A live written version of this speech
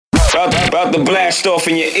About to blast off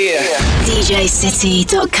in your ear.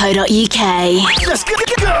 DJcity.co.uk. Let's go.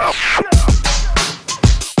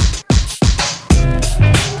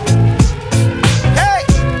 Hey.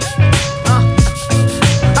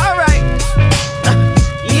 All right.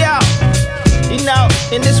 Yeah. You know,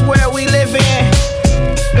 in this world we live in,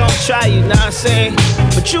 gonna try you, know what I'm saying?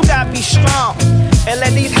 But you gotta be strong and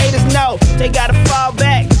let these haters know they gotta fall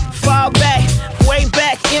back, way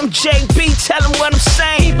back. MJB, tell them what I'm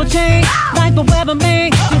saying. People change like the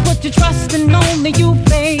weatherman. You put your trust in only you,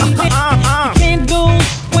 baby. You can't lose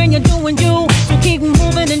when you're doing you, so keep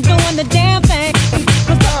moving and doing the damn thing.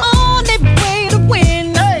 'Cause the only way to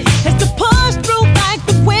win is to push through like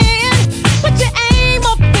the wind. Put your aim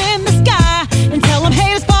up in the sky and tell them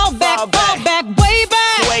haters fall back, way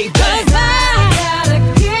back. Way back. 'Cause I gotta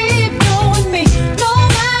keep doing me, no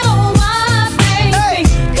matter what, baby.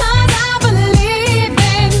 'Cause I believe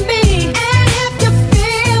in me, and if you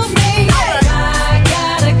feel me, I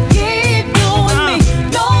gotta keep doing me,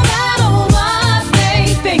 no matter what,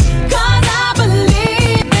 baby. 'Cause I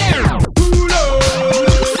believe in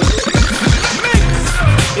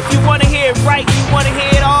If you wanna hear it right, you wanna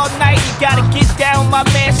hear it all night, you gotta get down, my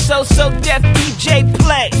man. So Def DJ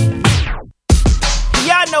play.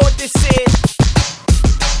 Y'all know what this is.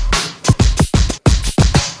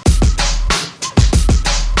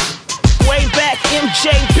 Way back,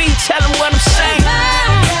 MJB, tell them what I'm saying. I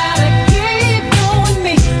gotta keep doing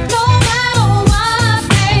me, no matter what,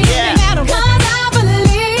 baby. Yeah. 'Cause I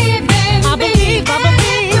believe in me, and if you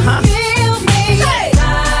feel me, I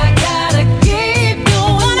gotta keep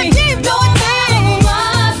doing me, no matter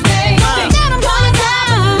what, baby. 'Cause I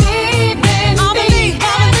believe in me,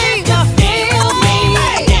 and if you feel me.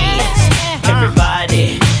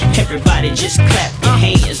 Everybody just clap your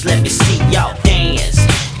hands, let me see y'all dance.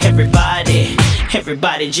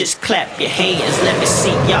 Everybody just clap your hands, let me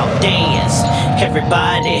see y'all dance.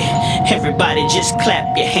 Everybody just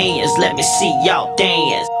clap your hands, let me see y'all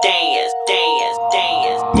dance.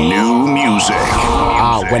 New music.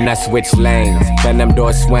 When I switch lanes, then them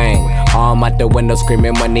doors swing. Arm out the window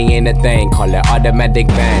screaming money ain't a thing. Call it automatic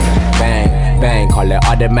bang, bang, bang. Call it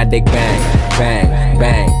automatic bang, bang,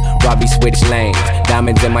 bang. Robbie switch lanes,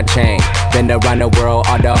 diamonds in my chain. Been around the world,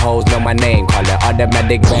 all the hoes know my name. Call it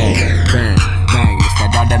automatic bang, bang, bang. It's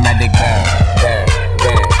that automatic bang, bang,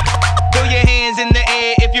 bang. Throw your hands in the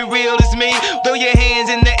air if you real as me. Throw your hands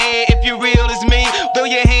in the air if you real as me. Throw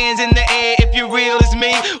your hands in the air if you real as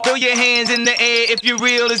me. Throw your hands in the air if you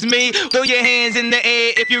real as me. Throw your hands in the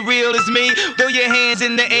air if you real as me. Throw your hands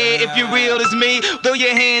in the air if you real as me. Throw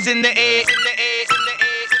your hands in the air.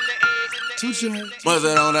 What's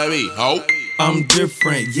that on that beat? Oh. I'm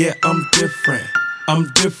different, yeah, I'm different.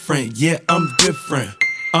 I'm different, yeah, I'm different.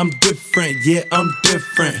 I'm different, yeah, I'm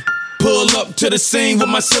different. Pull up to the scene with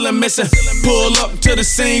my ceiling missing. Pull up to the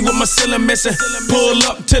scene with my ceiling missing. Pull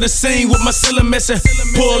up to the scene with my ceiling missing.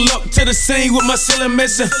 Pull up to the scene with my ceiling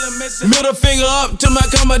missing. Middle finger up to my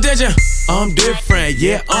competition. I'm different,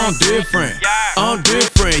 yeah, I'm different. I'm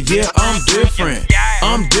different, yeah, I'm different.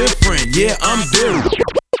 I'm different, yeah, I'm different.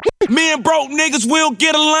 Me and broke niggas will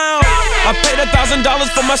get along. I paid $1,000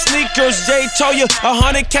 for my sneakers. Jay told you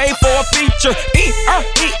 $100K for a feature.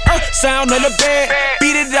 Sound on the bed.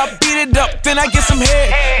 Beat it up, then I get some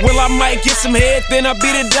head. Well, I might get some head, then I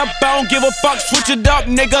beat it up. I don't give a fuck, switch it up,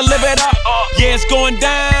 nigga, live it up. Yeah, it's going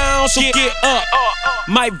down, so get up.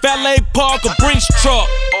 Might valet park a Brinks truck.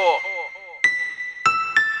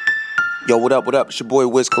 Yo, what up? It's your boy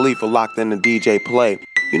Wiz Khalifa locked in the DJ Play.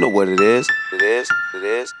 You know what it is.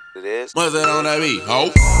 What's that on that beat?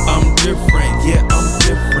 Oh. I'm different, yeah, I'm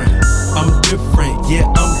different. I'm different, yeah,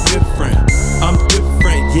 I'm different. I'm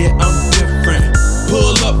different, yeah, I'm different.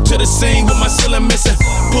 Pull up to the scene with my ceiling missing.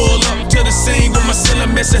 Pull up to the scene with my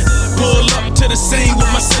ceiling missing. Pull up to the scene with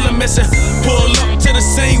my ceiling missing. Pull up to the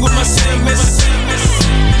scene with my ceiling missing.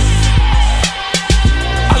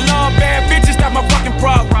 I love bad bitches, that's my fucking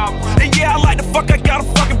problem. And yeah, I like the fuck, I got a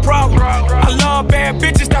fucking problem. I love bad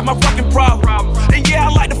bitches, that's my fucking problem. And yeah, I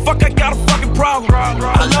like the fuck, I got a fucking problem.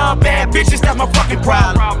 I love bad bitches, that's my fucking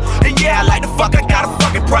problem. And yeah, I like the fuck, I got a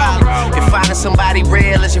fucking problem. If finding somebody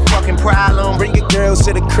real is your fucking problem, bring your girls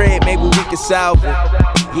to the crib, maybe we can solve it.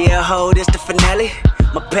 Yeah, ho, this the finale.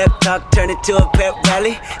 My pep talk turned into a pep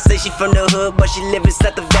rally. Say she from the hood, but she live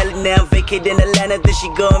inside the valley. Now I'm vacating Atlanta, then she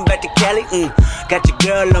going back to Cali. Got your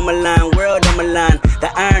girl on my line, world on my line.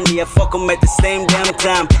 The irony, I fuck 'em at the same damn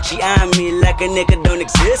time. She eyeing me like a nigga don't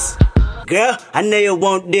exist. Girl, I know you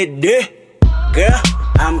want this. Girl,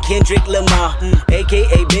 I'm Kendrick Lamar,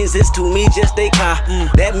 aka Benz's to me just a car.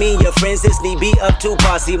 That mean your friends is need be up to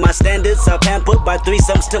par. See my standards are pampered by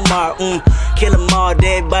threesomes tomorrow. Kill 'em all,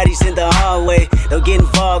 dead bodies in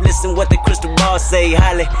ball. Listen what the crystal ball say.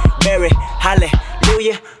 Halle Berry,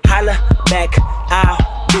 hallelujah, holla back, I'll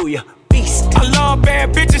do ya. Beast. I love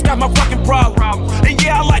bad bitches, that's my fucking problem. And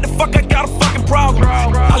yeah, I like the fuck, I got a fucking problem.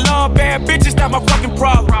 I love bad bitches, that's my fucking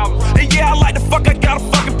problem. And yeah, I like the fuck, I got a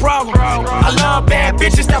fucking problem. I love bad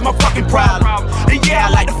bitches, that's my fucking problem. And yeah, I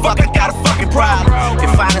like the fuck, I got a fucking problem.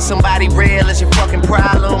 If finding somebody real is your fucking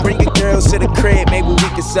problem, bring your girls to the crib, maybe we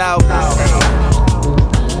can solve this.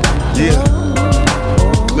 Yeah,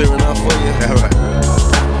 clear enough for you. All right.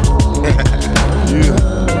 Yeah.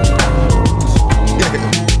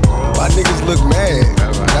 My niggas look mad.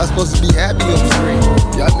 Y'all supposed to be happy on the screen.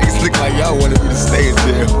 Y'all niggas look like y'all wanted me to stay in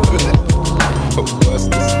jail.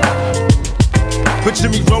 Picture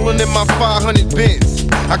me rolling in my 500 Benz.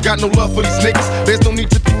 I got no love for these niggas. There's no need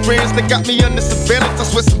to be friends. They got me under surveillance. I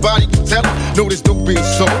swear somebody can tell it. Know this dope being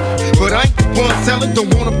sold, but I ain't the one selling. Don't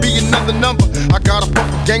wanna be another number. I got a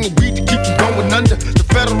fucking gang of weed to keep them going under. The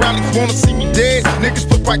federalists wanna see me dead. Niggas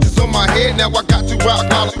put prices on my head. Now I got to rock.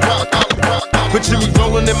 Picture me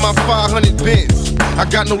rolling in my 500 Benz. I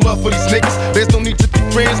got no love for these niggas. There's no need to be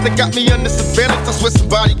friends. They got me under surveillance. I swear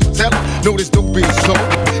somebody can tell it. Know this dope being sold,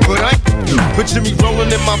 but I ain't. Picture me rolling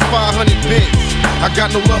in my 500 Benz. I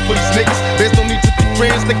got no love for these niggas. There's no need to be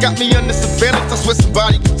friends. They got me under surveillance. I swear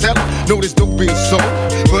somebody can tell it. Know this dope being sold,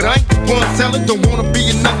 but I ain't the one selling. Don't wanna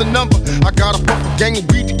be another number. I got a fucking gang of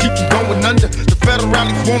weed to keep them going under. The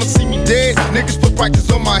federalists wanna see me dead. Niggas put prices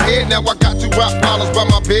on my head. Now I got 2 rock dollars by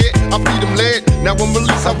my bed. I feed them lead. Now I'm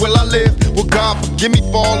released, how will I live? Well, God forgive me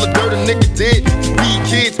for all the dirt a nigga did. To be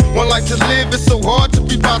kids, one life to live. It's so hard to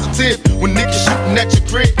be positive when niggas shooting at your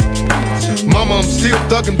crib. Mama, I'm still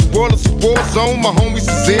thuggin'. The world is a war zone. My homies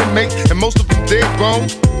is inmates, and most of them dead grown.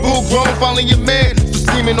 Full grown, following your man. So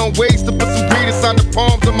scheming on ways to put some greed inside the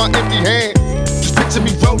palms of my empty hands. Just picture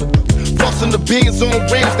me rolling, flossing the beans on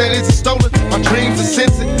rims that isn't stolen. My dreams are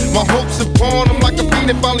sensing, my hopes are born. I'm like a fiend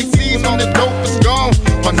that finally sees all the dope is gone.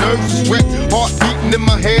 My nerves is wrecked, heart beating in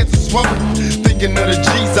my head is swollen. Thinking of the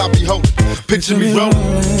G's I be holding. Picture me rolling.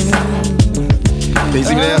 Can you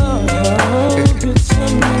see me now?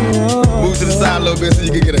 Move to the side a little bit so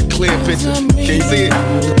you can get a clear picture. Can you see it?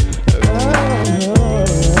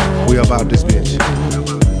 We about this bitch.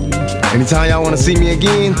 Anytime y'all wanna see me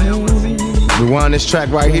again, rewind this track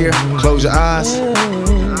right here, close your eyes,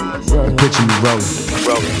 and picture me rolling.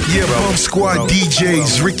 Yeah, Bump Squad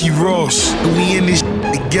DJs, Ricky Ross. We in this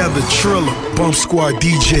together, Triller. Bump Squad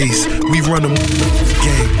DJs, we run the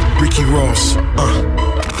game. Ricky Ross.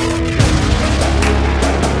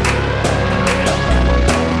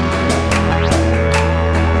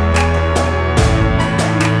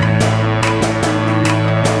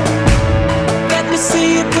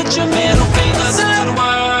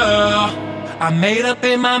 I made up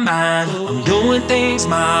in my mind, I'm doing things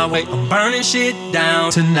my way. I'm burning shit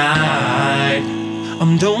down tonight.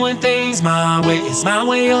 I'm doing things my way. It's my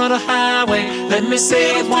way or the highway. Let me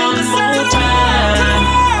say it one more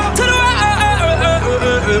time. To the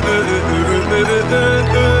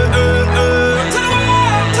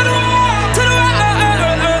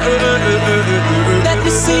let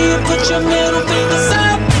me see you put your middle fingers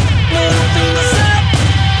up. Middle fingers up.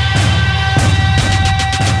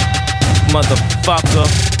 Motherfucker.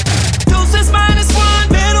 Deuces -1,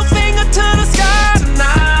 middle finger to the sky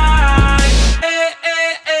tonight.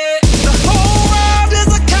 The whole world is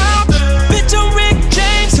a cop. Bitch, I'm Rick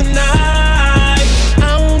James tonight. I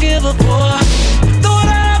don't give a fuck. Throw it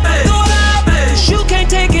up, babe. You can't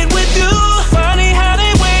take it with you. Funny how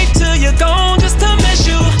they wait till you're gone just to miss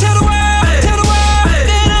you. Tell the world,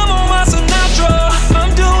 that I'm on my Sinatra.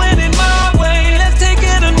 I'm doing it my way. Let's take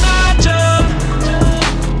it a notch up.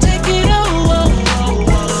 Take it up.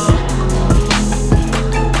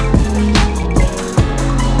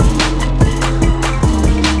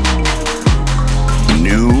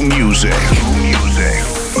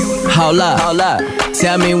 Hold up.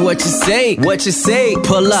 Tell me what you say.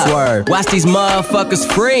 Pull up. Swerve. Watch these motherfuckers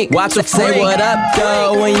freak. Watch them say what up,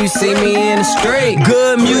 though, when you see me in the street.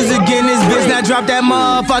 Good music in this bitch. Now drop that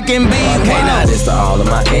motherfucking beat. Okay, now this to all of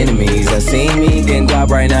my enemies that see me getting guap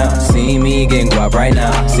right now. See me getting guap right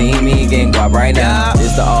now. See me getting guap right now.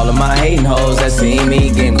 This to all of my hating hoes that see me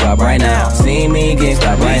getting guap right now. See me getting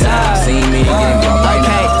guap right now. See me getting guap right now.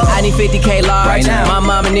 I need 50K large right now. My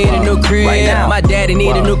mama need a new crib right now. My daddy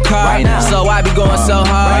need a new car right now. So I be going so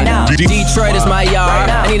hard right now. Detroit is my yard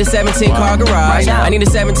right. I need a 17-car garage right. I need a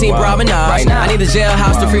 17 promenade right. I need a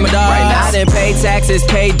jailhouse to free my dog right. I done pay taxes,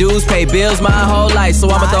 pay dues, pay bills my whole life. So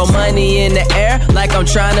I'ma throw money in the air like I'm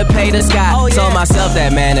trying to pay the sky. Told myself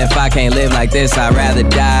that, man, if I can't live like this, I'd rather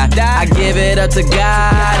die. I give it up to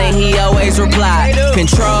God and he always reply,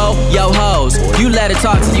 control your hoes. You let a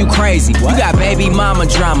talk to you crazy. You got baby mama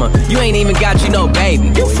drama. You ain't even got you no baby.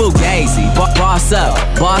 You fugazi. Boss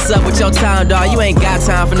up with your time, dawg. You ain't got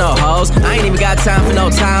time for no hoes. I ain't even got time for no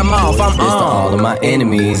time off. I'm on. It's to all of my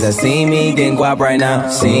enemies that see me getting guap right now.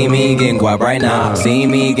 See me getting guap right now. See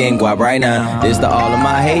me getting guap right now. This to all of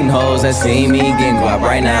my hating hoes that see me getting guap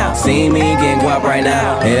right now. See me getting guap right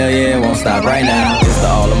now. Hell yeah, won't stop right now. This to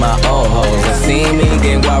all of my old hoes that see me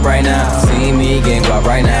getting guap right now. See me getting guap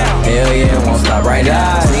right now. Hell yeah, won't stop right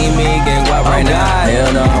now. See me getting guap right now.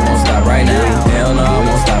 Hell no, I won't stop right now. Hell no, I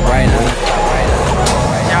won't stop right now.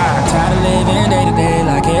 Tired of living day to day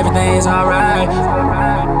like everything's alright.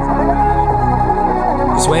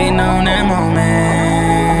 Just waiting on that moment.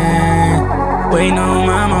 Waiting on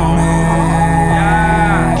my moment.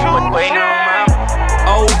 Waiting on my moment.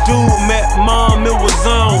 Old dude met mom, it was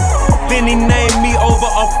on. Then he named me over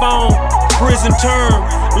a phone. Prison term,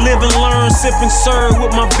 live and learn, sip and serve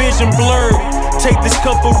with my vision blurred. Take this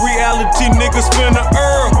cup of reality, niggas finna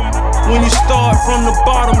earn. When you start from the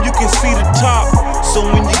bottom, you can see the top. So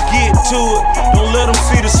when you get to it, don't let them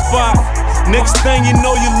see the spot. Next thing you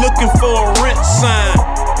know, you're looking for a rent sign.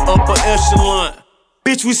 Upper echelon,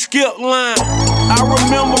 bitch, we skip line. I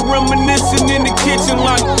remember reminiscing in the kitchen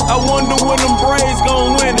like, I wonder when them Braves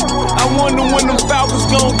gon' win it. I wonder when them Falcons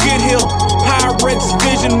gon' get here. Pyrex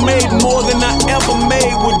vision made more than I ever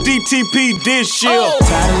made with DTP this year.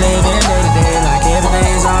 Tired of living day to day like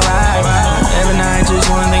everything's alright. Every night just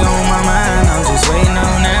one thing on my mind. I'm just waiting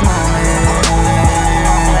on that moment.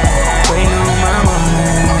 Waiting on my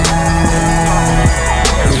moment.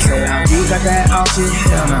 They say you got that off shit.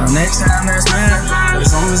 Hell no, next time that's mine.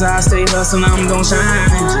 As long as I stay hustling, I'm gon' shine.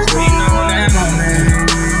 Just waiting on that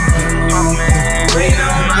moment. Waiting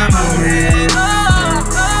on my moment.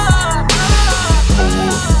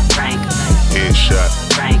 Headshot.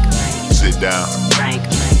 Sit down.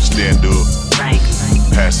 Stand up.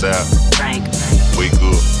 Pass out. Wake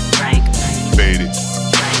up. Fade it.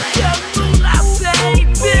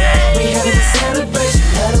 We having a celebration,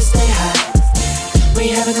 let us stay high. We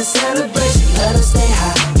having a celebration, let us stay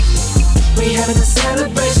high. We having a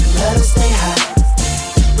celebration, let us stay high.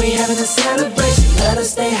 We having a celebration, let us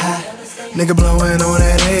stay high. Nigga blowing on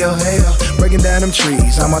that hell, breaking down them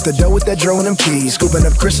trees. I'm out the door with that dro and them keys. Scooping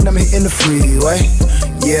up Chris and I'm hitting the freeway.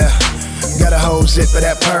 Yeah, got a whole zip of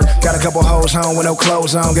that perk. Got a couple hoes home with no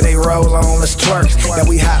clothes on. Get they roll on, let's twerk. Now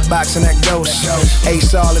we hot boxing that ghost.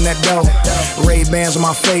 Ace all in that dough. Ray-Bans on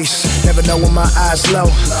my face. Never know when my eyes low.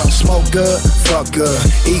 Smoke good, fuck good.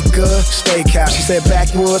 Eat good, steakhouse. She said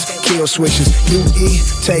backwoods, kill switches. You eat,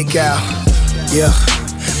 take out. Yeah.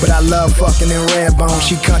 But I love fucking in red bone.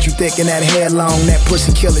 She country thick and that hair long. That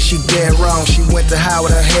pussy killer, she dead wrong. She went to high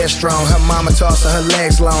with her hair strong. Her mama tossed her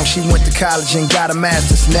legs long. She went to college and got a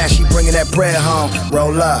master's. Now she bringing that bread home.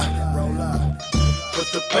 Roll up.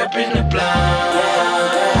 Put the pep in the blind.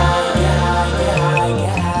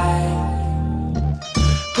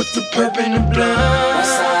 Put the pep in the blind.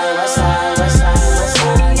 West side, west side, west side, west side, west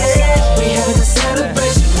side. We having a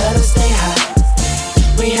celebration, let us stay high.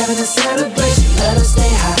 We having a celebration, let us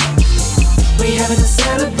stay high. We having a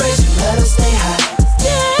celebration, let us stay high.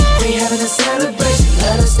 We having a celebration,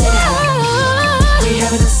 let us stay high. We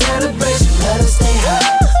having a celebration, let us stay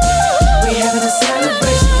high. We having a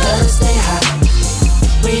celebration, let us stay high.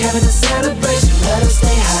 We having a celebration, let us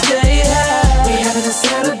stay high. We having a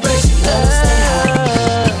celebration, let us stay high.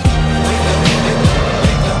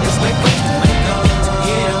 Wake up, wake up,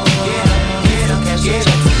 get up, get up, get up, get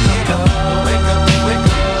up, get up, wake up, wake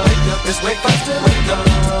up, wake up, let's wake up, wake up,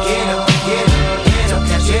 get up, get up, get up,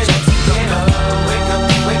 get up, wake up,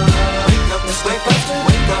 wake up,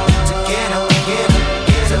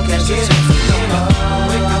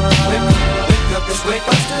 wake up, let's wake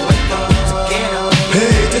up, wake up, get up.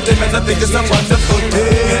 Hey, today man, I think it's a wonderful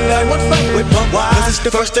day, and I want fun with my wife, 'cause it's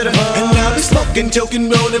the first of the month, and I'll be smoking, joking,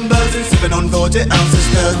 rolling, buzzing, sipping on 40 ounces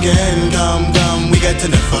again. Come, we got to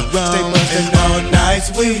the fun, stay bustin' all night,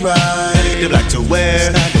 we ride, the black to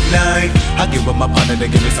wear, night. I give up my partner to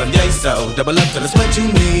give me some yay, so double up till it's what you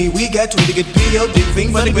need. We got 20 to get P.O.D.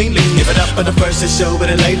 Fiend for the green leaf. Give it up for the first to show, but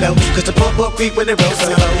it lay low, 'cause the poor creep when it rolls so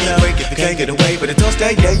low. Break if you can't get away, but it don't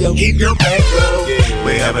stay, yeah, yo, keep your back low.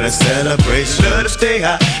 We're having a celebration, let us stay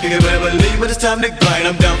high. You can better believe when it's time to grind.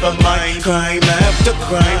 I'm down for mine, crime after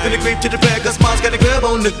crime. Finna creep to the back, 'cause mom's got a grub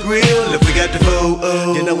on the grill. If we got the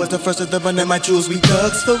photo, you know it's the first of the month, and my jewels, we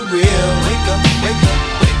thugs for real. Wake up, wake up,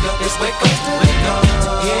 wake up, let's wake up, wake up,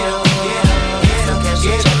 get up, get up, get up, get up,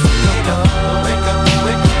 get up, wake up,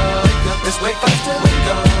 wake up, wake up, let's wake up, wake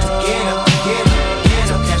up, get up, get up, get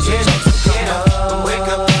up, get up, get up, wake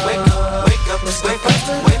up, wake up, wake up, let's wake up,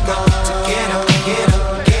 wake up, get up, get up,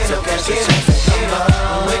 get up, get up, get up.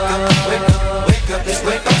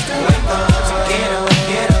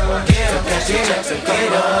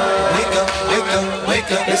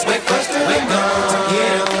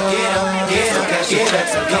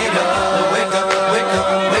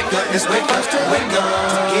 wake up, it's wake up, wake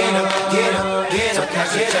up. Get up, get up, get up,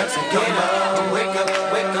 cash your checks and get up. Wake up,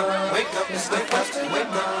 wake up, wake up, it's wake up, wake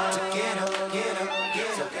up. Get up, get up,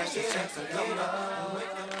 get up, cash your checks and get up.